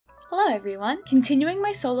Hello everyone! Continuing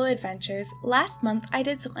my solo adventures, last month I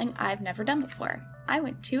did something I've never done before. I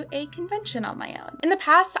went to a convention on my own. In the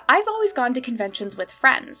past, I've always gone to conventions with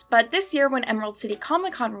friends, but this year when Emerald City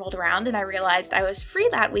Comic Con rolled around and I realized I was free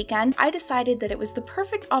that weekend, I decided that it was the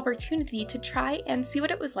perfect opportunity to try and see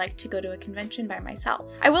what it was like to go to a convention by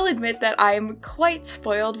myself. I will admit that I'm quite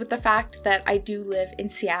spoiled with the fact that I do live in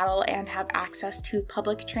Seattle and have access to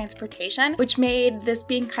public transportation, which made this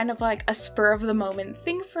being kind of like a spur-of-the-moment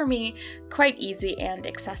thing for me quite easy and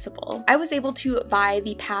accessible. I was able to buy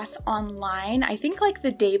the pass online, I think like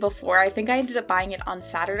the day before. I think I ended up buying it on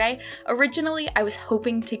Saturday. Originally, I was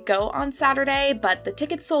hoping to go on Saturday, but the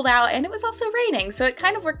tickets sold out and it was also raining, so it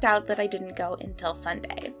kind of worked out that I didn't go until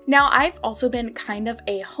Sunday. Now, I've also been kind of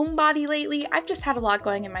a homebody lately. I've just had a lot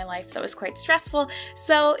going in my life that was quite stressful,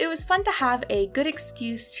 so it was fun to have a good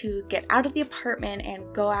excuse to get out of the apartment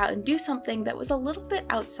and go out and do something that was a little bit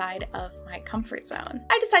outside of my comfort zone.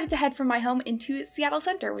 I decided to head from my home into Seattle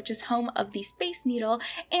Center, which is home of the Space Needle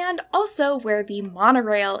and also where the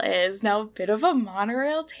monorail is. Now, a bit of a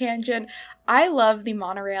monorail tangent. I love the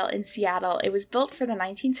monorail in Seattle. It was built for the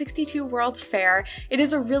 1962 World's Fair. It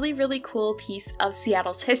is a really, really cool piece of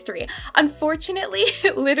Seattle's history. Unfortunately,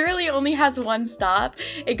 it literally only has one stop.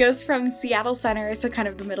 It goes from Seattle Center, so kind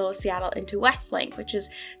of the middle of Seattle, into Westlink, which is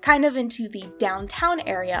kind of into the downtown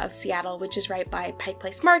area of Seattle, which is right by Pike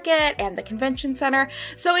Place Market and the convention center.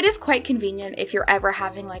 So it is quite convenient if you're ever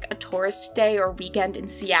having like a tourist day or weekend in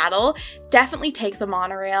Seattle. Definitely take the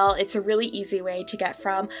monorail. It's a really easy way to get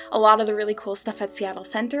from a lot of the really cool stuff at Seattle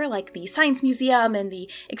Center, like the Science Museum and the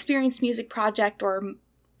Experience Music Project, or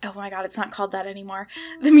oh my god, it's not called that anymore,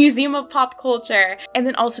 the Museum of Pop Culture, and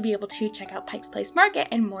then also be able to check out Pike's Place Market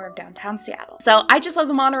and more of downtown Seattle. So I just love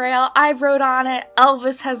the monorail. I've rode on it,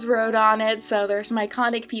 Elvis has rode on it, so there's some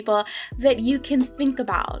iconic people that you can think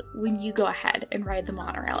about when you go ahead and ride the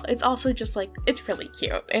monorail. It's also just like, it's really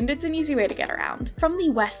cute, and it's an easy way to get around. From the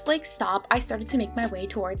Westlake stop, I started to make my way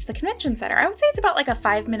towards the convention center. I would say it's about like a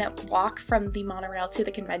 5-minute walk from the monorail to the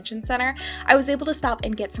convention center. I was able to stop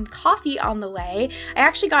and get some coffee on the way. I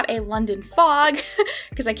actually got a London Fog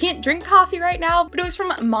because I can't drink coffee right now, but it was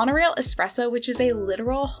from Monorail Espresso, which is a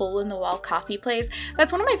literal hole-in-the-wall coffee place.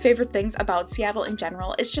 That's one of my favorite things about Seattle in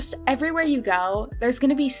general. It's just everywhere you go, there's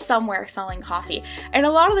gonna be somewhere selling coffee, and a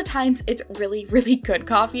lot of the times it's really, really good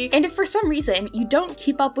coffee. And if for some reason you don't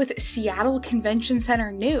keep up with Seattle Convention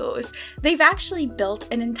Center news, they've actually built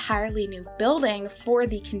an entirely new building for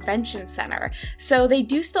the convention center. So they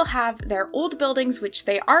do still have their old buildings, which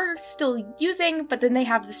they are still using, but then they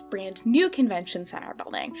have this brand new convention center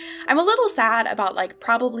building. I'm a little sad about like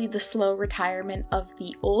probably the slow retirement of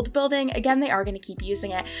the old building. Again, they are going to keep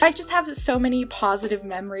using it. I just have so many positive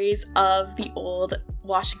memories of the old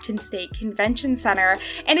Washington State Convention Center,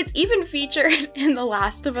 and it's even featured in The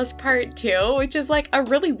Last of Us Part 2, which is like a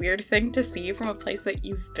really weird thing to see from a place that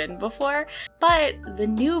you've been before. But the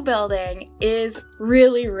new building is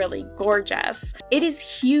really, really gorgeous. It is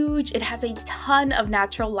huge. It has a ton of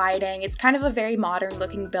natural lighting. It's kind of a very modern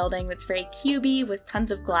looking building that's very cubey with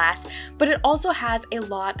tons of glass, but it also has a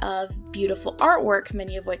lot of beautiful artwork,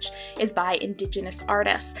 many of which is by Indigenous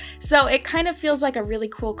artists. So it kind of feels like a really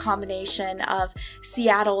cool combination of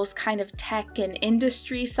Seattle's kind of tech and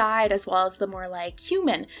industry side, as well as the more like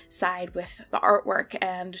human side with the artwork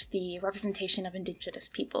and the representation of Indigenous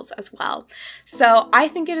peoples as well. So I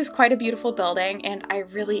think it is quite a beautiful building, and I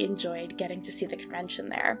really enjoyed getting to see the convention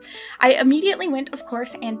there. I immediately went, of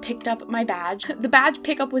course, and picked up my badge. The badge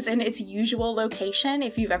pickup was in its usual location.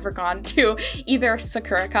 If you've ever gone to either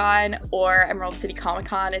SakuraCon or Emerald City Comic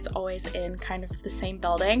Con, it's always in kind of the same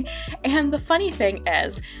building. And the funny thing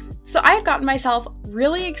is, so I had gotten myself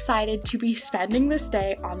really excited to be spending this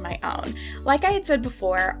day on my own. Like I had said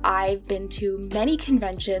before, I've been to many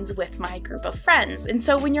conventions with my group of friends. And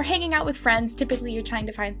so when you're hanging out with friends, typically you're trying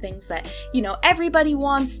to find things that, you know, everybody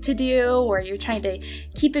wants to do, or you're trying to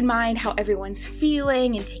keep in mind how everyone's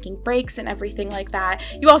feeling and taking breaks and everything like that.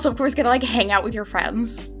 You also, of course, get to like hang out with your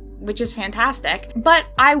friends, which is fantastic. But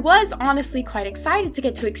I was honestly quite excited to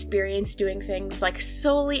get to experience doing things like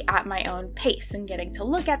solely at my own pace and getting to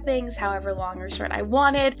look at things however long or short I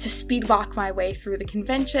wanted, to speed walk my way through the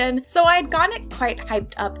convention. So I had gotten it quite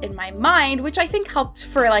hyped up in my mind, which I think helped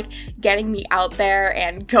for like getting me out there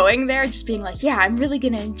and going there, just being like, yeah, I'm really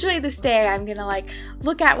gonna enjoy this day. I'm gonna like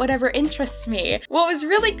look at whatever interests me. What was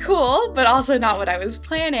really cool, but also not what I was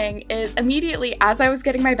planning, is immediately as I was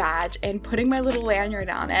getting my badge and putting my little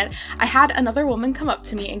lanyard on it, I had another woman come up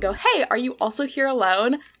to me and go, "Hey, are you also here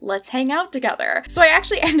alone? Let's hang out together." So I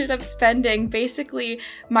actually ended up spending basically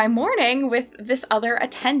my morning with this other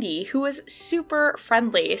attendee who was super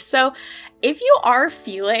friendly. So If you are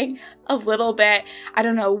feeling a little bit, I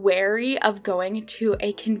don't know, wary of going to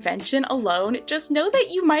a convention alone, just know that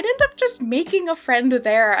you might end up just making a friend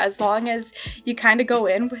there as long as you kind of go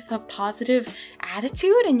in with a positive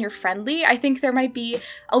attitude and you're friendly. I think there might be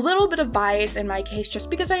a little bit of bias in my case just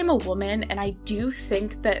because I am a woman, and I do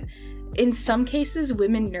think that in some cases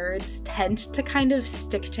women nerds tend to kind of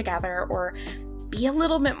stick together or be a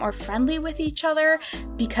little bit more friendly with each other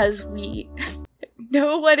because we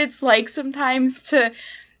know what it's like sometimes to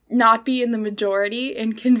not be in the majority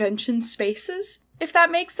in convention spaces, if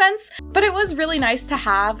that makes sense. But it was really nice to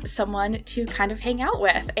have someone to kind of hang out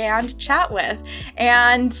with and chat with.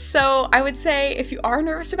 And so I would say if you are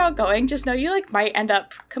nervous about going, just know you might end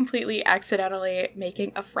up completely accidentally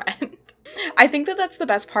making a friend. I think that that's the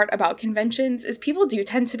best part about conventions is people do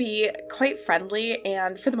tend to be quite friendly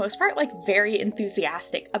and for the most part very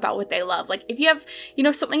enthusiastic about what they love. If you have,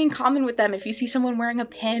 something in common with them, if you see someone wearing a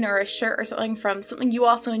pin or a shirt or something from something you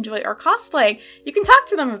also enjoy or cosplaying, you can talk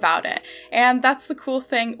to them about it. And that's the cool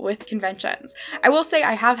thing with conventions. I will say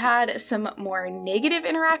I have had some more negative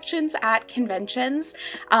interactions at conventions,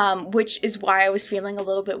 which is why I was feeling a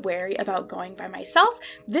little bit wary about going by myself.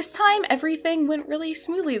 This time everything went really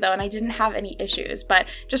smoothly though, and I didn't have any issues. But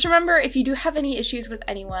just remember, if you do have any issues with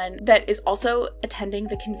anyone that is also attending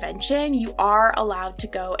the convention, you are allowed to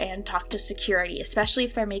go and talk to security, especially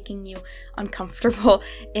if they're making you uncomfortable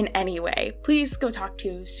in any way. Please go talk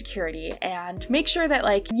to security and make sure that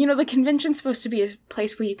the convention's supposed to be a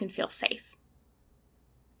place where you can feel safe.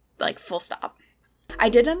 Full stop. I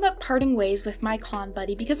did end up parting ways with my con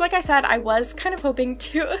buddy because like I said, I was kind of hoping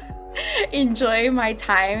to enjoy my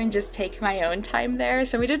time and just take my own time there.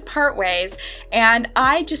 So we did part ways, and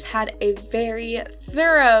I just had a very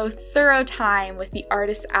thorough time with the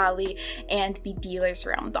Artist Alley and the Dealer's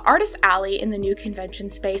Room. The Artist Alley in the new convention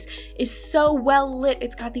space is so well lit.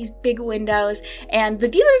 It's got these big windows, and the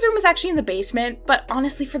Dealer's Room is actually in the basement, but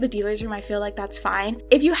honestly for the Dealer's Room I feel like that's fine.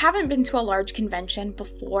 If you haven't been to a large convention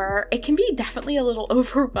before, it can be definitely a little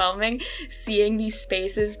overwhelming seeing these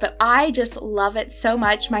spaces, but I just love it so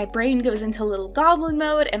much. My brain goes into little goblin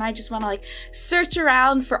mode and I just want to search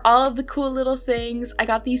around for all of the cool little things. I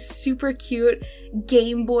got these super cute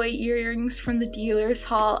Game Boy earrings from the dealer's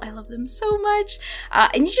hall. I love them so much.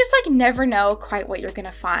 And you just never know quite what you're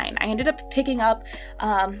gonna find. I ended up picking up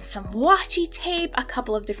some washi tape, a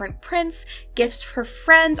couple of different prints, gifts for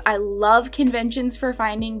friends. I love conventions for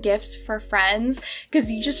finding gifts for friends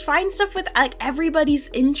because you just find stuff with everybody's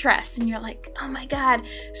interests and you're like, oh my god,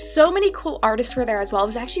 so many cool artists were there as well. It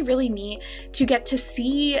was actually really neat to get to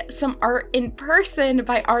see some art in person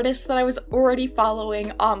by artists that I was already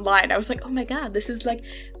following online. I was like, oh my god, this is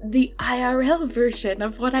the IRL version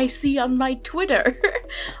of what I see on my Twitter,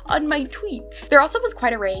 on my tweets. There also was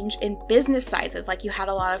quite a range in business sizes. You had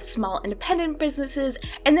a lot of small independent businesses,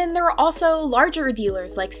 and then there were also larger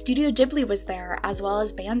dealers like Studio Ghibli was there, as well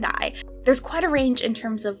as Bandai. There's quite a range in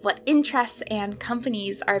terms of what interests and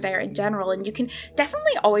companies are there in general, and you can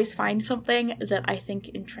definitely always find something that I think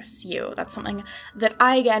interests you. That's something that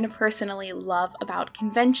I, again, personally love about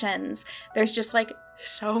conventions. There's just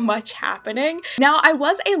so much happening. Now, I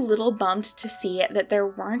was a little bummed to see that there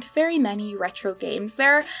weren't very many retro games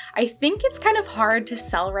there. I think it's kind of hard to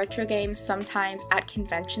sell retro games sometimes at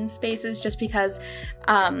convention spaces just because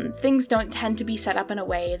things don't tend to be set up in a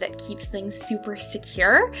way that keeps things super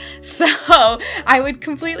secure. So I would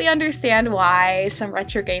completely understand why some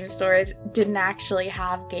retro game stores didn't actually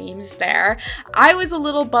have games there. I was a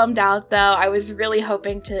little bummed out though. I was really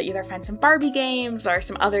hoping to either find some Barbie games or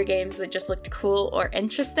some other games that just looked cool or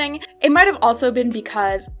interesting. It might have also been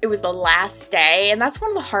because it was the last day, and that's one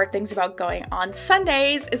of the hard things about going on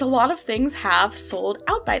Sundays is a lot of things have sold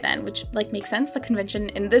out by then, which makes sense. The convention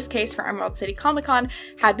in this case for Emerald City Comic Con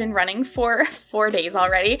had been running for 4 days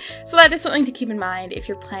already. So that is something to keep in mind if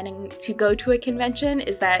you're planning to go to a convention,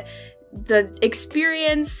 is that the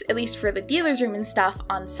experience, at least for the dealer's room and stuff,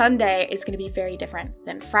 on Sunday is going to be very different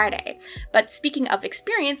than Friday. But speaking of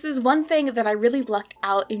experiences, one thing that I really lucked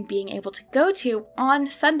out in being able to go to on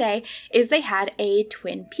Sunday is they had a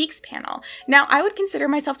Twin Peaks panel. Now, I would consider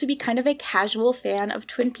myself to be kind of a casual fan of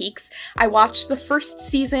Twin Peaks. I watched the first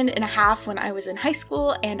season and a half when I was in high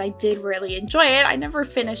school, and I did really enjoy it. I never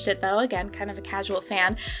finished it though, again, kind of a casual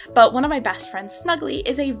fan, but one of my best friends, Snuggly,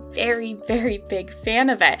 is a very, very big fan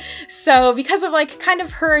of it. So because of like kind of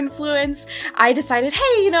her influence, I decided,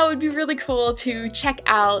 hey, you know, it would be really cool to check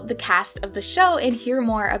out the cast of the show and hear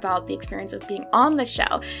more about the experience of being on the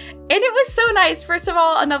show. And it was so nice. First of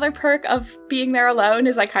all, another perk of being there alone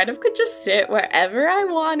is I kind of could just sit wherever I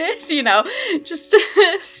wanted, you know, just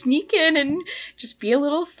sneak in and just be a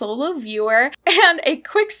little solo viewer. And a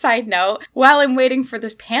quick side note, while I'm waiting for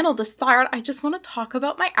this panel to start, I just want to talk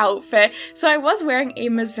about my outfit. So I was wearing a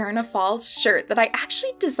Mizzurna Falls shirt that I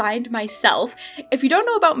actually designed myself. If you don't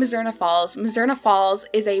know about Mizzurna Falls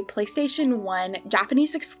is a PlayStation 1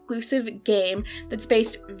 Japanese exclusive game that's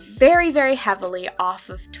based very, very heavily off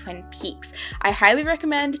of Twin Peaks. I highly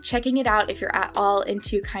recommend checking it out if you're at all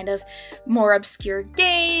into kind of more obscure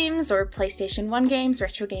games or PlayStation 1 games,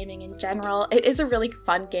 retro gaming in general. It is a really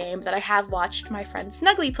fun game that I have watched my friend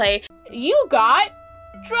Snuggly play. You got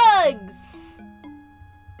drugs!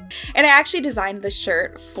 And I actually designed this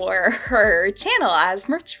shirt for her channel as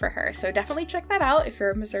merch for her, so definitely check that out if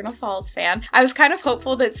you're a Mizzurna Falls fan. I was kind of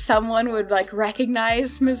hopeful that someone would like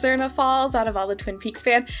recognize Mizzurna Falls out of all the Twin Peaks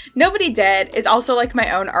fans. Nobody did. It's also like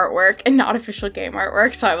my own artwork and not official game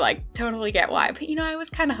artwork, so I like totally get why. But you know, I was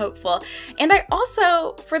kind of hopeful. And I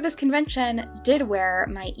also, for this convention, did wear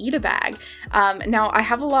my Ita bag. Now, I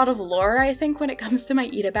have a lot of lore, I think, when it comes to my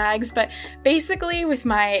Ita bags, but basically with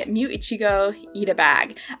my Mew Ichigo Ita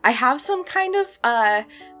bag, I have some kind of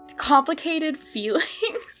complicated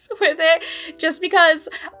feelings with it, just because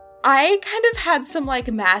I kind of had some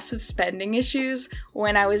like massive spending issues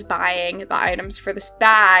when I was buying the items for this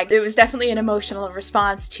bag. It was definitely an emotional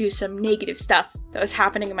response to some negative stuff that was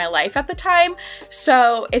happening in my life at the time.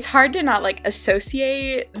 So it's hard to not like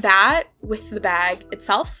associate that with the bag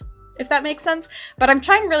itself, if that makes sense. But I'm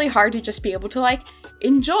trying really hard to just be able to like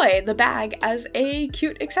enjoy the bag as a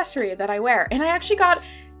cute accessory that I wear. And I actually got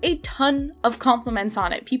a ton of compliments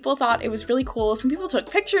on it. People thought it was really cool. Some people took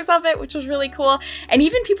pictures of it, which was really cool. And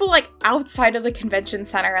even people like outside of the convention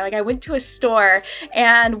center. Like I went to a store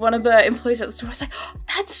and one of the employees at the store was like, oh,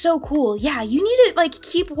 that's so cool. Yeah, you need to like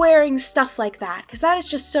keep wearing stuff like that because that is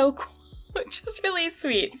just so cool, which is really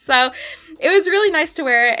sweet. So it was really nice to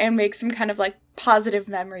wear it and make some kind of like positive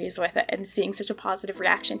memories with it and seeing such a positive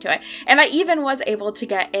reaction to it. And I even was able to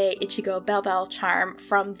get a Ichigo Bell Bell charm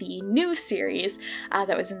from the new series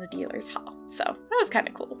that was in the dealer's hall. So that was kind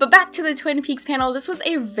of cool. But back to the Twin Peaks panel, this was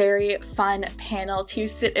a very fun panel to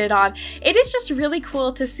sit in on. It is just really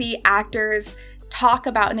cool to see actors talk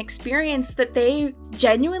about an experience that they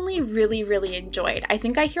genuinely really, really enjoyed. I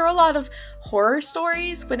think I hear a lot of horror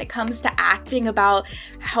stories when it comes to acting about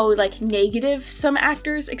how like negative some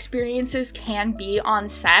actors' experiences can be on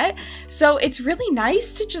set. So it's really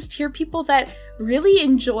nice to just hear people that really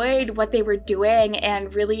enjoyed what they were doing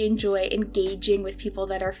and really enjoy engaging with people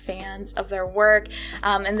that are fans of their work,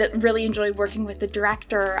 and that really enjoyed working with the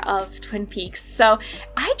director of Twin Peaks. So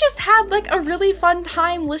I just had like a really fun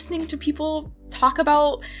time listening to people talk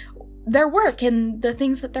about their work and the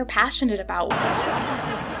things that they're passionate about.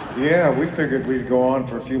 Yeah, we figured we'd go on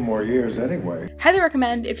for a few more years anyway. Highly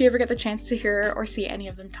recommend if you ever get the chance to hear or see any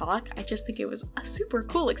of them talk. I just think it was a super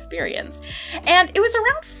cool experience. And it was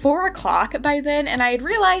around 4 o'clock by then, and I had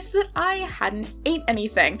realized that I hadn't ate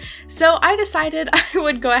anything. So I decided I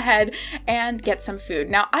would go ahead and get some food.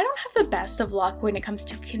 Now, I don't have the best of luck when it comes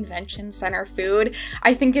to convention center food.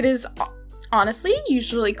 I think it is honestly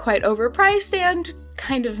usually quite overpriced and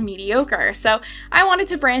kind of mediocre. So I wanted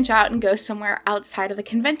to branch out and go somewhere outside of the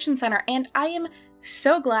convention center, and I am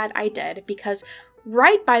so glad I did, because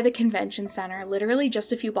right by the convention center, literally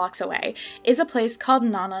just a few blocks away, is a place called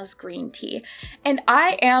Nana's Green Tea. And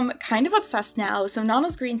I am kind of obsessed now. So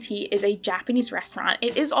Nana's Green Tea is a Japanese restaurant.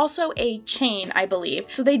 It is also a chain, I believe.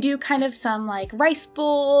 So they do kind of some like rice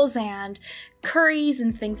bowls and curries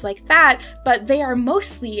and things like that, but they are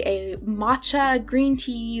mostly a matcha green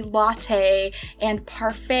tea latte and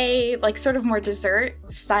parfait, like sort of more dessert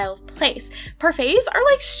style place. Parfaits are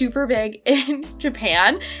like super big in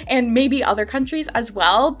Japan and maybe other countries as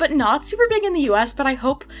well, but not super big in the US. But I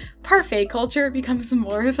hope parfait culture becomes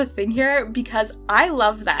more of a thing here because I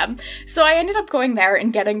love them. So I ended up going there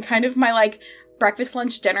and getting kind of my like breakfast,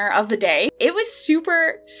 lunch, dinner of the day. It was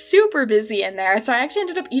super, super busy in there, so I actually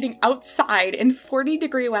ended up eating outside in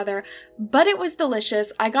 40-degree weather, but it was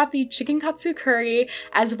delicious. I got the chicken katsu curry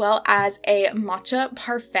as well as a matcha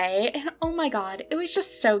parfait, and oh my god, it was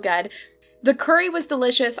just so good. The curry was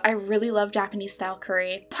delicious. I really love Japanese style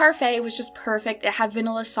curry. Parfait was just perfect. It had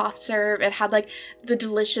vanilla soft serve. It had like the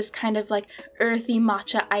delicious kind of like earthy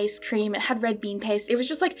matcha ice cream. It had red bean paste. It was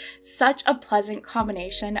just like such a pleasant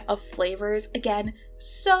combination of flavors. Again,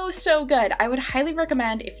 so good. I would highly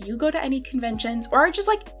recommend if you go to any conventions or are just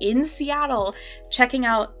like in Seattle, checking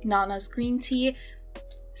out Nana's green tea.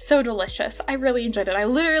 So delicious. I really enjoyed it. I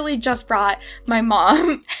literally just brought my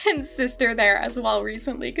mom and sister there as well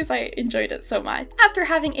recently because I enjoyed it so much. After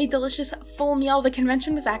having a delicious full meal, the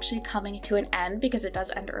convention was actually coming to an end because it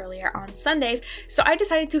does end earlier on Sundays, so I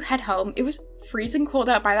decided to head home. It was freezing cold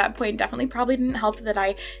out by that point. Definitely probably didn't help that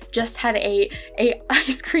I just had a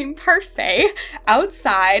ice cream parfait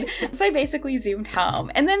outside, so I basically zoomed home.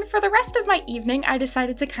 And then for the rest of my evening, I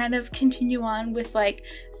decided to kind of continue on with like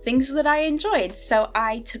things that I enjoyed. So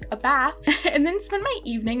I took a bath and then spent my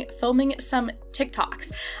evening filming some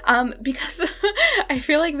TikToks because I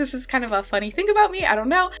feel like this is kind of a funny thing about me. I don't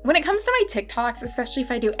know. When it comes to my TikToks, especially if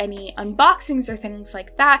I do any unboxings or things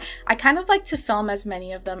like that, I kind of like to film as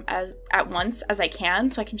many of them as at once as I can,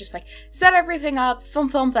 so I can just like set everything up, film,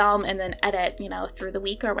 and then edit, you know, through the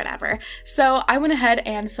week or whatever. So I went ahead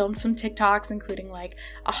and filmed some TikToks, including like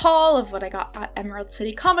a haul of what I got at Emerald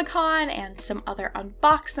City Comic Con and some other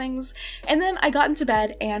unboxings. And then I got into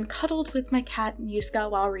bed and cuddled with my cat Muska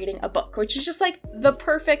while reading a book, which is just like the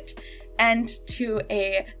perfect end to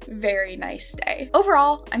a very nice day.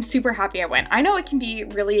 Overall, I'm super happy I went. I know it can be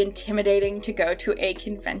really intimidating to go to a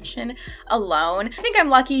convention alone. I think I'm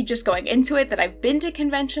lucky just going into it that I've been to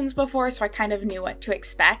conventions before, so I kind of knew what to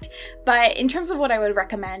expect. But in terms of what I would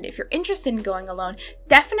recommend if you're interested in going alone,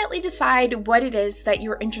 definitely decide what it is that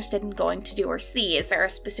you're interested in going to do or see. Is there a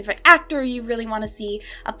specific actor you really want to see?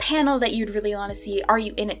 A panel that you'd really want to see? Are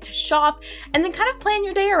you in it to shop? And then kind of plan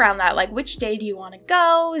your day around that. Like, which day do you want to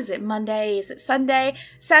go? Is it Monday? Is it Sunday?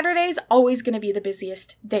 Saturday's always going to be the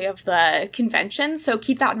busiest day of the convention, so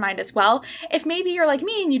keep that in mind as well. If maybe you're like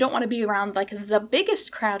me and you don't want to be around like the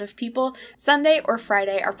biggest crowd of people, Sunday or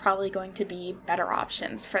Friday are probably going to be better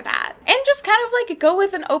options for that. And just kind of like go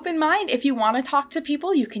with an open mind. If you want to talk to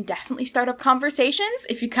people, you can definitely start up conversations.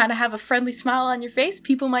 If you kind of have a friendly smile on your face,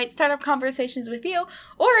 people might start up conversations with you.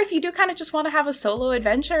 Or if you do kind of just want to have a solo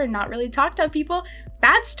adventure and not really talk to people,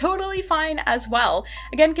 that's totally fine as well.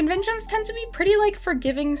 Again, conventions tend to be pretty like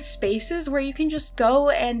forgiving spaces where you can just go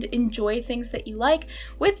and enjoy things that you like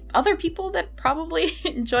with other people that probably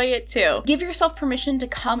enjoy it too. Give yourself permission to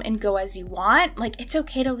come and go as you want. Like, it's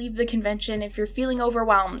okay to leave the convention if you're feeling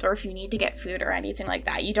overwhelmed or if you need to get food or anything like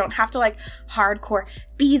that. You don't have to like hardcore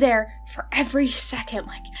be there for every second.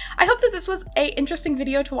 Like, I hope that this was a interesting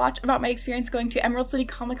video to watch about my experience going to Emerald City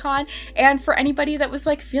Comic Con, and for anybody that was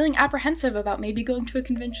like feeling apprehensive about maybe going to a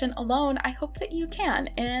convention alone, I hope that you can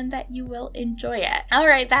and that you will enjoy it.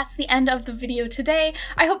 Alright, that's the end of the video today.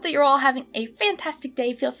 I hope that you're all having a fantastic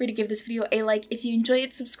day. Feel free to give this video a like if you enjoy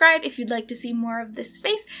it, subscribe if you'd like to see more of this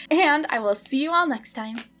face, and I will see you all next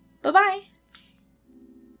time. Bye-bye!